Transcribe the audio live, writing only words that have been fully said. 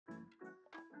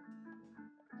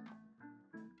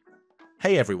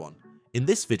Hey everyone, in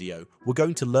this video we're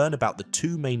going to learn about the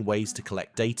two main ways to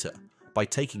collect data by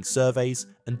taking surveys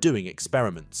and doing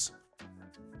experiments.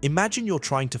 Imagine you're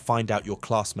trying to find out your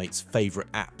classmates'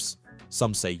 favorite apps.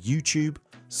 Some say YouTube,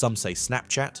 some say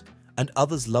Snapchat, and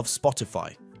others love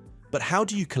Spotify. But how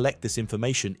do you collect this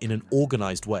information in an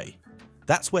organized way?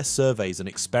 That's where surveys and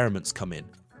experiments come in.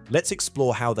 Let's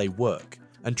explore how they work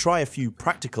and try a few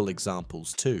practical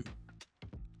examples too.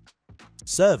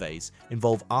 Surveys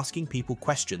involve asking people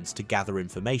questions to gather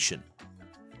information.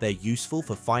 They're useful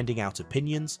for finding out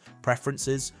opinions,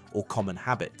 preferences, or common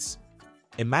habits.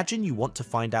 Imagine you want to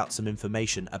find out some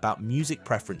information about music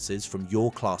preferences from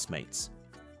your classmates.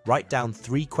 Write down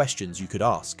 3 questions you could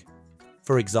ask.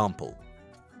 For example,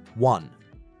 1.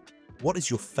 What is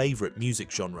your favorite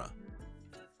music genre?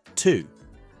 2.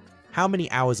 How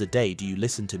many hours a day do you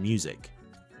listen to music?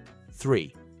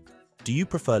 3. Do you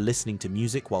prefer listening to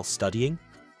music while studying?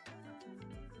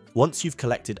 Once you've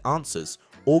collected answers,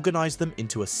 organize them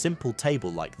into a simple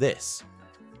table like this.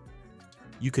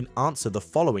 You can answer the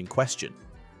following question: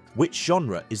 which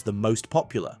genre is the most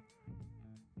popular?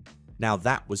 Now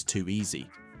that was too easy.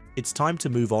 It's time to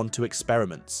move on to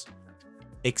experiments.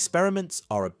 Experiments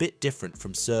are a bit different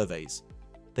from surveys.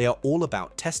 They are all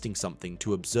about testing something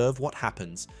to observe what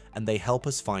happens, and they help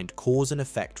us find cause and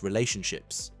effect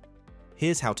relationships.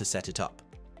 Here's how to set it up.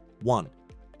 1.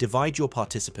 Divide your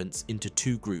participants into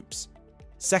 2 groups.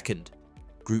 2nd,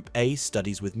 Group A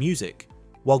studies with music,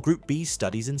 while Group B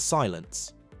studies in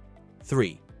silence.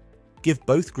 3. Give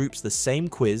both groups the same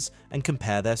quiz and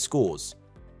compare their scores.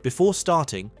 Before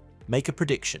starting, make a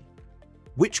prediction.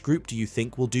 Which group do you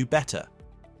think will do better?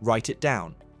 Write it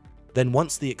down. Then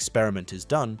once the experiment is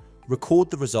done, record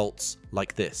the results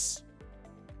like this.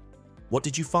 What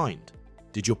did you find?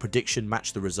 Did your prediction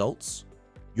match the results?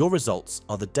 Your results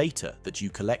are the data that you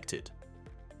collected.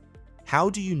 How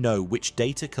do you know which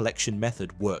data collection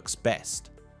method works best?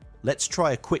 Let's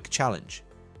try a quick challenge.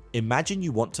 Imagine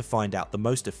you want to find out the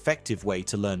most effective way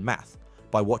to learn math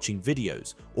by watching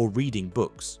videos or reading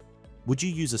books. Would you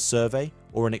use a survey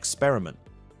or an experiment?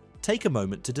 Take a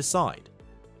moment to decide.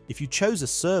 If you chose a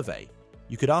survey,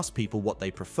 you could ask people what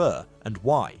they prefer and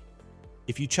why.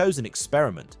 If you chose an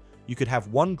experiment, you could have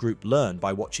one group learn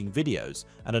by watching videos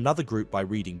and another group by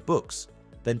reading books,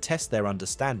 then test their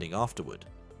understanding afterward.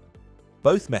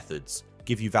 Both methods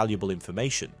give you valuable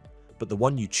information, but the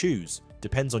one you choose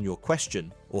depends on your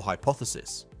question or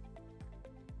hypothesis.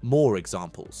 More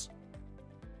examples.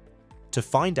 To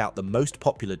find out the most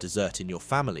popular dessert in your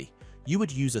family, you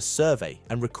would use a survey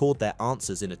and record their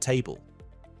answers in a table.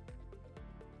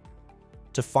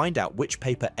 To find out which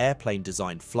paper airplane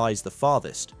design flies the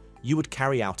farthest, you would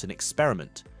carry out an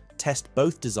experiment, test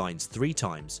both designs 3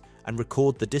 times, and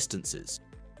record the distances.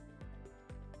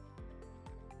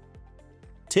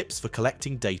 Tips for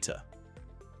collecting data.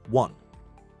 1.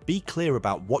 Be clear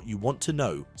about what you want to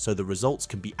know so the results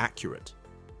can be accurate.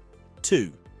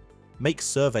 2. Make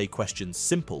survey questions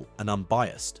simple and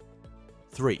unbiased.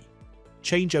 3.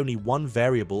 Change only one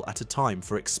variable at a time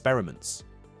for experiments.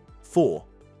 4.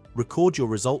 Record your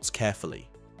results carefully.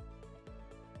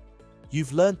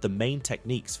 You've learned the main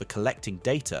techniques for collecting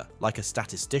data like a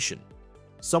statistician,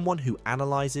 someone who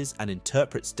analyzes and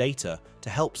interprets data to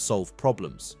help solve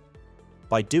problems.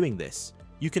 By doing this,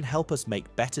 you can help us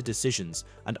make better decisions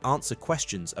and answer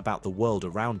questions about the world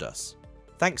around us.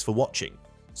 Thanks for watching.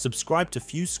 Subscribe to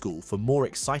FuseSchool for more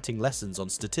exciting lessons on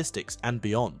statistics and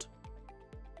beyond.